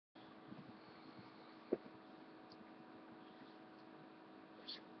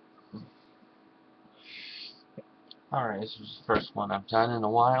Alright, this was the first one I've done in a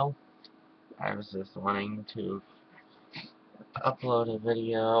while. I was just wanting to upload a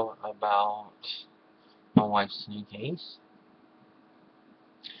video about my wife's new case.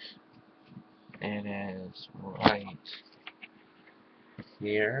 It is right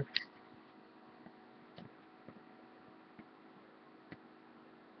here.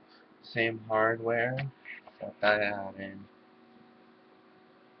 Same hardware. Set that out in.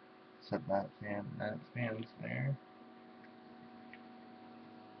 Set that fan's there.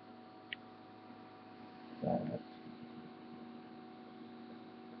 That.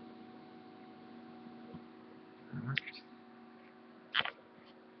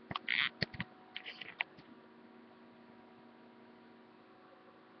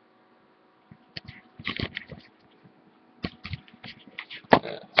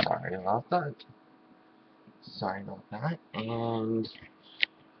 Sorry about that. Sorry about that. And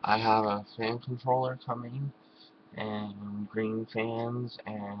I have a fan controller coming, and green fans,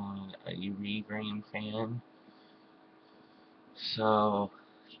 and a UV green fan. So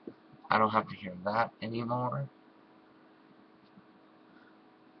I don't have to hear that anymore.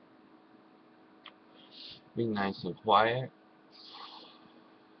 Be nice and quiet.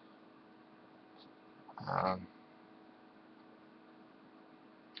 Um,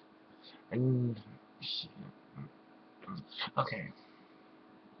 and okay,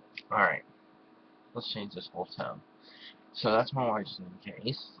 all right. Let's change this whole tone. So that's my wife's new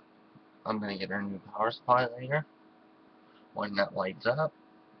case. I'm gonna get her a new power supply later when that lights up,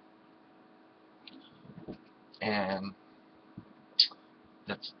 and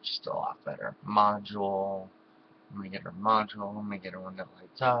that's just a lot better. Module. I'm gonna get her a module. I'm gonna get her one that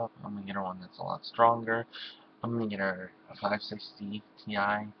lights up. I'm gonna get her one that's a lot stronger. I'm gonna get her a 560 Ti.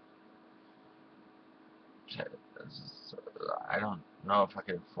 I don't know if I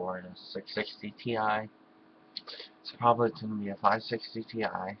could afford a 660 Ti. It's probably gonna be a 560 Ti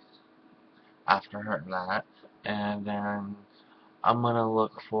after her that, and then I'm gonna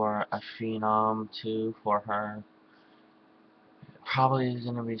look for a Phenom 2 for her. Probably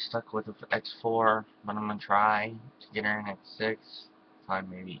gonna be stuck with the X4, but I'm gonna try to get her an X6. Find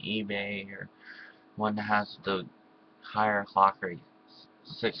maybe eBay or one that has the higher clock rate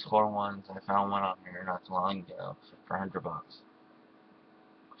 6-core ones. I found one on here not too long ago for $100.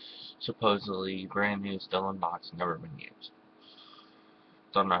 Supposedly brand new, still in box, never been used.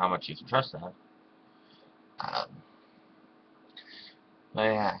 Don't know how much you can trust that. But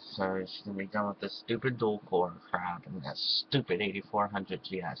yeah, so she's gonna be done with this stupid dual core crap and that stupid 8400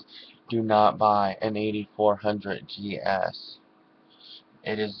 GS. Do not buy an 8400 GS.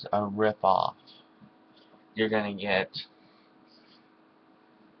 It is a rip-off. You're gonna get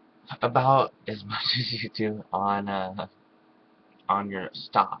about as much as you do on your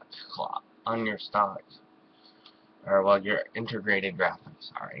stock clock, on your stock, or well, your integrated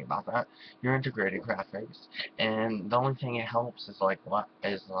graphics. Sorry about that. Your integrated graphics, and the only thing it helps is like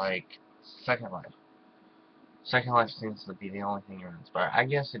Second Life. Second Life seems to be the only thing it runs, but I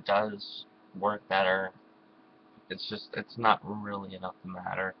guess it does work better. It's just it's not really enough to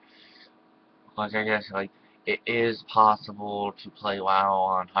matter. Like I guess like it is possible to play WoW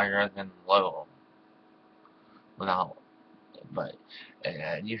on higher than low without, but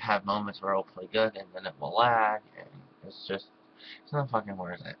you have moments where it'll play good and then it will lag, and it's not fucking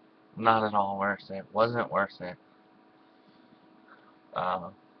worth it. Not at all worth it. Wasn't worth it.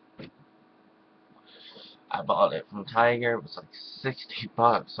 Uh, I bought it from Tiger. It was like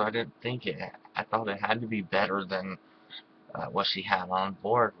 $60, so I didn't think it. I thought it had to be better than what she had on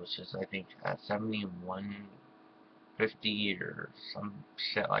board, which is I think 7150 or some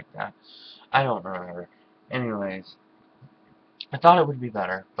shit like that. I don't remember. Anyways, I thought it would be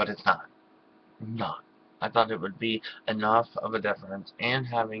better, but it's not. Not. I thought it would be enough of a difference, and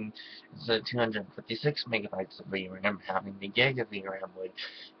having the 256 megabytes of VRAM, having the gig of VRAM,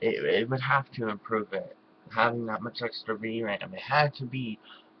 it would have to improve it. Having that much extra VRAM, it had to be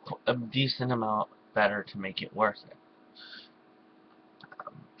a decent amount better to make it worth it.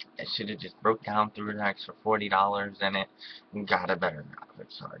 It should have just broke down through an extra $40 in it and got a better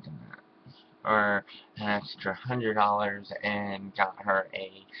graphics card than that. Or an extra $100 and got her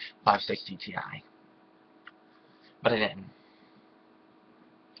a 560 Ti. But I didn't.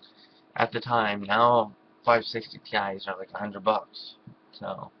 At the time, now 560 Ti's are like $100.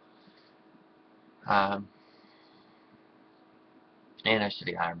 So, um, and I should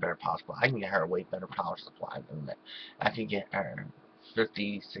have got her a better power supply. I can get her a way better power supply than that. I can get her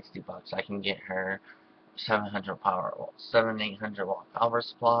 50, $60. I can get her 800 watt power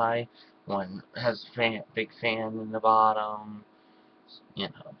supply. One has a big fan in the bottom. You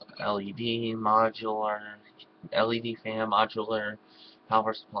know, LED, modular. LED fan, modular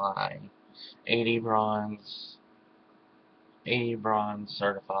power supply, 80 bronze, 80 bronze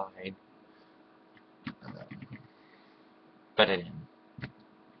certified. But it didn't.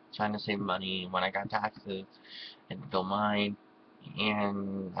 Trying to save money when I got taxes and bill mine,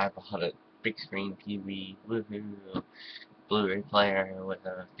 and I bought a big screen TV, woohoo, Blu-ray player with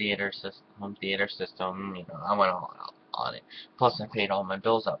a home theater system. You know, I went all out on it. Plus, I paid all my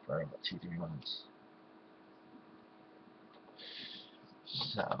bills up for about 2-3 months.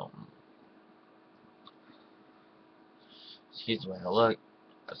 So, excuse the way I look.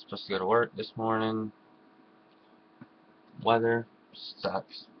 I was supposed to go to work this morning. Weather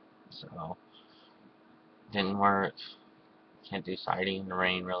sucks, so didn't work. Can't do siding in the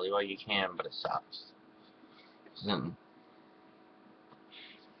rain really. Well, you can, but it sucks. Then,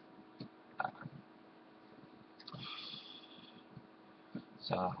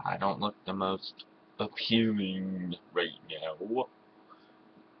 so I don't look the most appealing right now.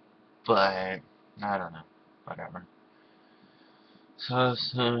 But I don't know. Whatever. So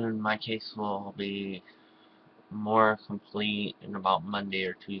soon my case will be more complete in about Monday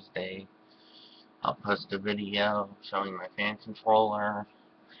or Tuesday. I'll post a video showing my fan controller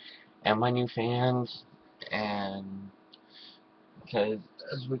and my new fans, and because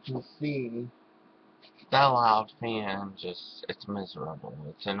as we can see, that loud fan it's miserable.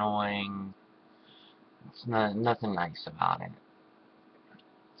 It's annoying. It's nothing nice about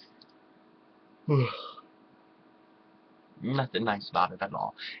it. Nothing nice about it at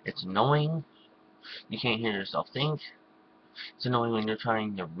all. It's annoying. You can't hear yourself think. It's annoying when you're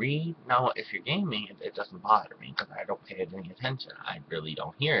trying to read. Now, if you're gaming, it doesn't bother me because I don't pay any attention. I really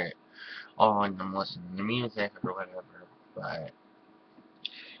don't hear it. Or when I'm listening to music or whatever. But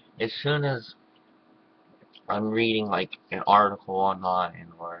as soon as I'm reading like an article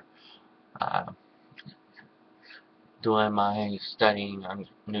online or uh, doing my studying on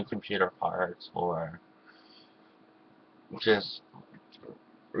new computer parts or just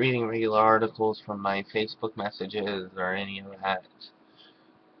reading regular articles from my Facebook messages or any of that,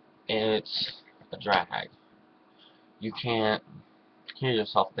 it's a drag. You can't hear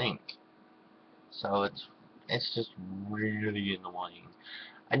yourself think. So it's just really annoying.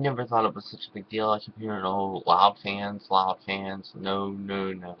 I never thought it was such a big deal. I keep hearing, oh, loud fans, loud fans. No,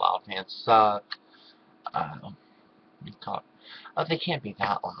 no, no, loud fans suck. Uh, they can't be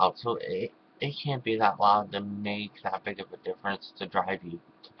that loud, so it can't be that loud to make that big of a difference to to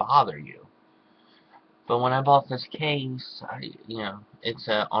bother you. But when I bought this case, it's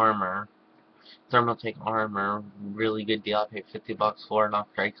a Armor, Thermaltake Armor, really good deal. I paid $50 for it off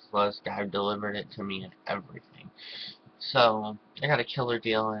Craigslist. Guy delivered it to me and everything. So I got a killer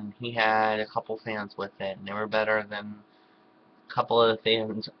deal, and he had a couple fans with it, and they were better than a couple of the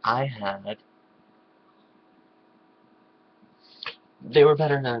fans I had. They were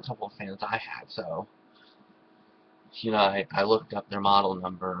better than a couple of fans I had, so I looked up their model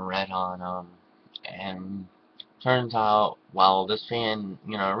number and read on them, and turns out, well, this fan,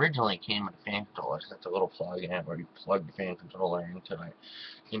 originally came with a fan controller, so it's a little plug in it where you plug the fan controller into it.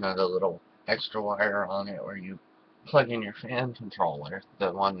 The little extra wire on it where you plug in your fan controller,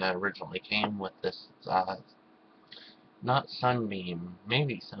 the one that originally came with this, not Sunbeam,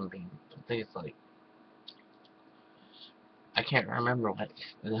 maybe Sunbeam, I think it's like, I can't remember what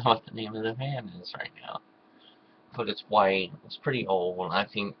the name of the fan is right now, but it's white, it's pretty old,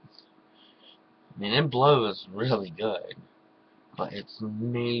 it blows really good, but it's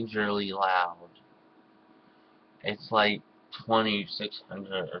majorly loud. It's like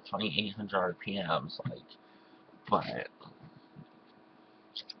 2600 or 2800 RPMs, but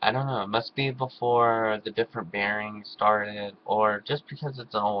I don't know, it must be before the different bearings started, or just because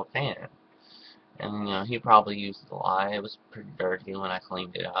it's an old fan. And, he probably used it a lot. It was pretty dirty when I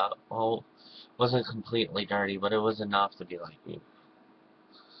cleaned it up. Well, it wasn't completely dirty, but it was enough to be like, ooh.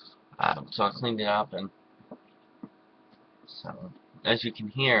 So I cleaned it up, and so, as you can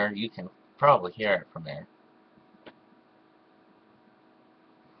hear, you can probably hear it from there.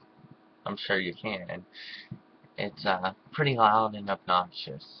 I'm sure you can. It's pretty loud and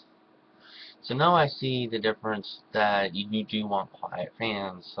obnoxious. So now I see the difference that you do want quiet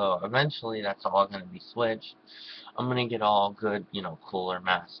fans. So eventually that's all going to be switched. I'm going to get all good, Cooler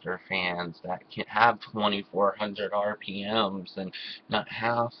Master fans that can have 2400 RPMs and not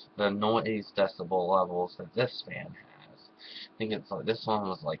half the noise decibel levels that this fan has. I think it's like, this one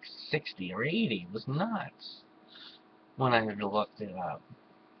was like 60 or 80. It was nuts when I had looked it up.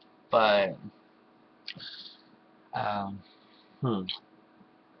 But,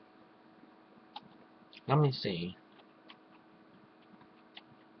 let me see.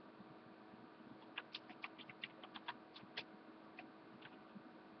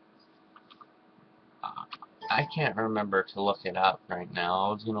 can't remember to look it up right now.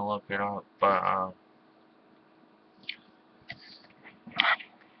 I was gonna look it up, but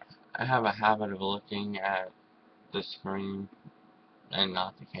I have a habit of looking at the screen and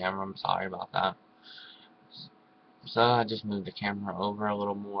not the camera. I'm sorry about that. So I just moved the camera over a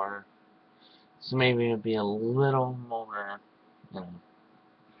little more. So maybe it'd be a little more, you know,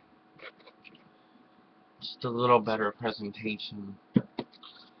 just a little better presentation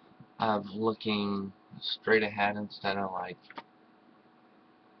of looking straight ahead instead of like,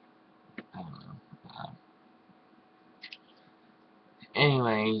 I don't know.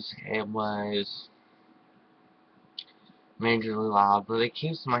 Anyways, it was majorly loud, but it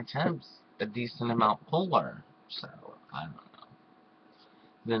keeps my temps a decent amount cooler. So, I don't know.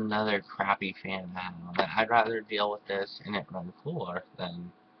 Than another crappy fan I have. But I'd rather deal with this and it run cooler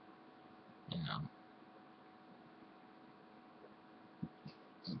than, you know,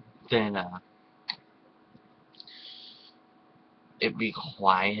 than it be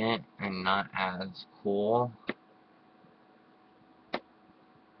quiet and not as cool,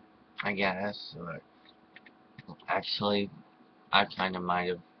 I guess. But actually, I kind of might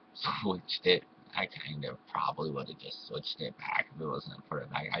have switched it. I kind of probably would have just switched it back if it wasn't for it.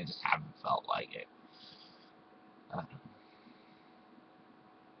 I just haven't felt like it. Uh,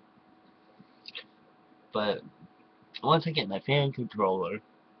 but once I get my fan controller,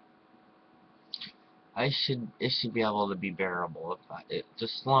 it should be able to be bearable.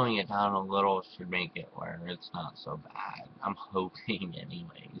 Just slowing it down a little should make it where it's not so bad. I'm hoping,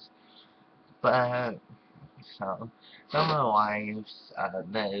 anyways. But so some of the wives,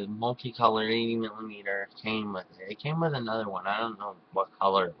 the multicolored 80mm came with it. It came with another one. I don't know what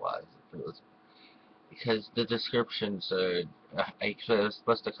color it was. If it was because the description said it was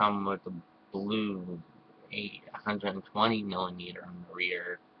supposed to come with the blue 120mm on the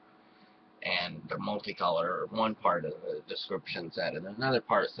rear, and the multicolor, one part of the description said, and another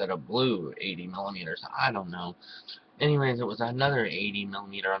part said a blue 80mm. I don't know. Anyways, it was another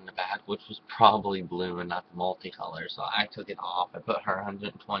 80mm on the back, which was probably blue and not the multicolor, so I took it off. I put her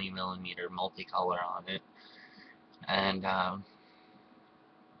 120mm multicolor on it, and I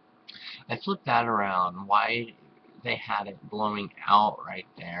flipped that around. Why they had it blowing out right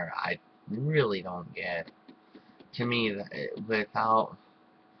there, I really don't get. To me, without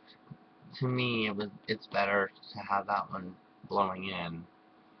to me, it's better to have that one blowing in,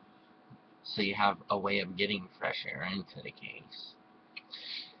 so you have a way of getting fresh air into the case.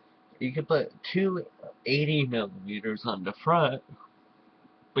 You could put two 80mm on the front,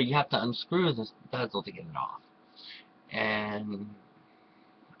 but you have to unscrew this bezel to get it off. And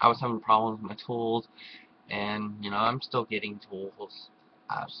I was having problems with my tools, and you know, I'm still getting tools.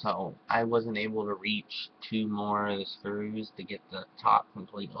 So I wasn't able to reach two more of the screws to get the top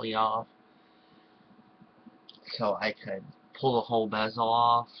completely off. So I could pull the whole bezel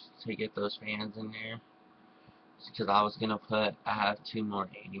off to get those fans in there. Because I have two more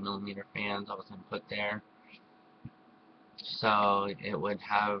 80mm fans I was going to put there. So it would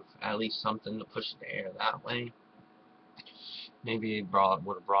have at least something to push the air that way. Maybe it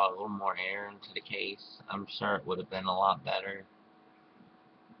would have brought a little more air into the case. I'm sure it would have been a lot better.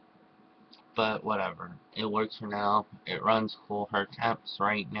 But whatever. It works for now. It runs cool. Her temps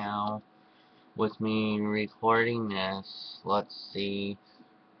right now, with me recording this, let's see.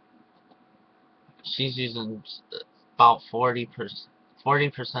 She's using about 40%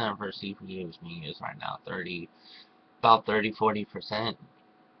 of her CPU is being used right now. About 30-40%.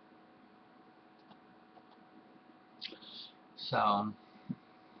 So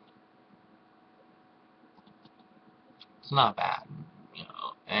it's not bad, you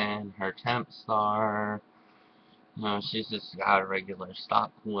know. And her temps are, you know, she's just got a regular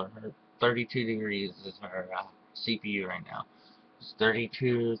stock cooler. Her 32 degrees is her CPU right now. It's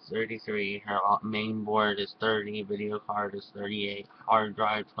 32, 33. Her main board is 30. Video card is 38. Hard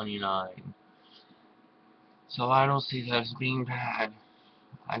drive 29. So I don't see that as being bad.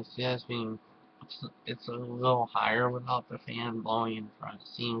 I see that as being, it's a little higher without the fan blowing in front. It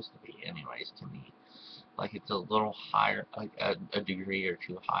seems to be, anyways, to me. Like it's a little higher, like a degree or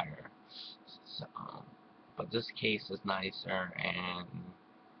two higher. So, but this case is nicer, and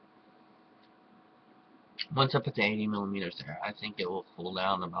once I put the 80mm there, I think it will cool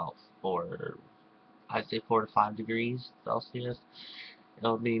down about I'd say 4 to 5 degrees Celsius.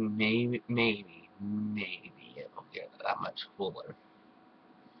 It'll be maybe it'll get that much cooler.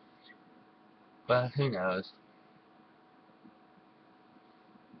 But who knows?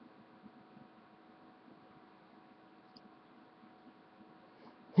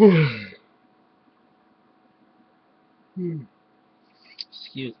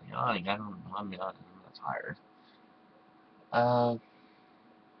 Excuse me, yawning. I don't know. I'm yawning. I'm not tired. Uh,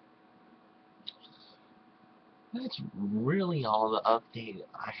 that's really all the update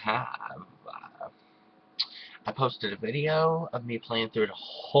I have. I posted a video of me playing through the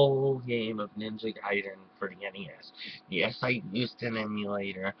whole game of Ninja Gaiden for the NES. Yes, I used an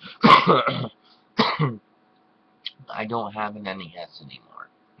emulator. I don't have an NES anymore.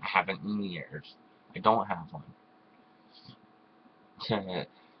 I haven't in years. I don't have one.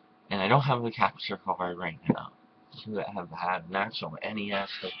 And I don't have a capture card right now. To have had an actual NES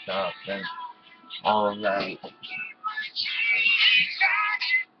hooked up and all of that.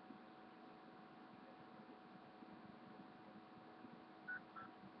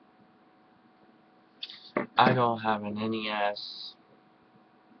 I don't have an NES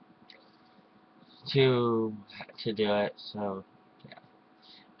to do it, so yeah.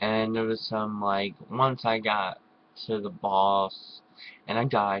 And there was some, like, once I got to the boss and I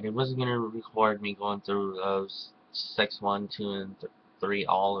died, it wasn't gonna record me going through those 6, 1, 2, and 3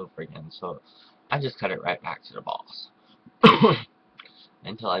 all over again, so I just cut it right back to the boss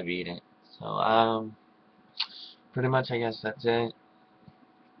until I beat it. So pretty much I guess that's it.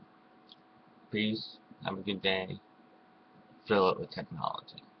 Peace. Have a good day. Fill it with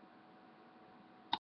technology.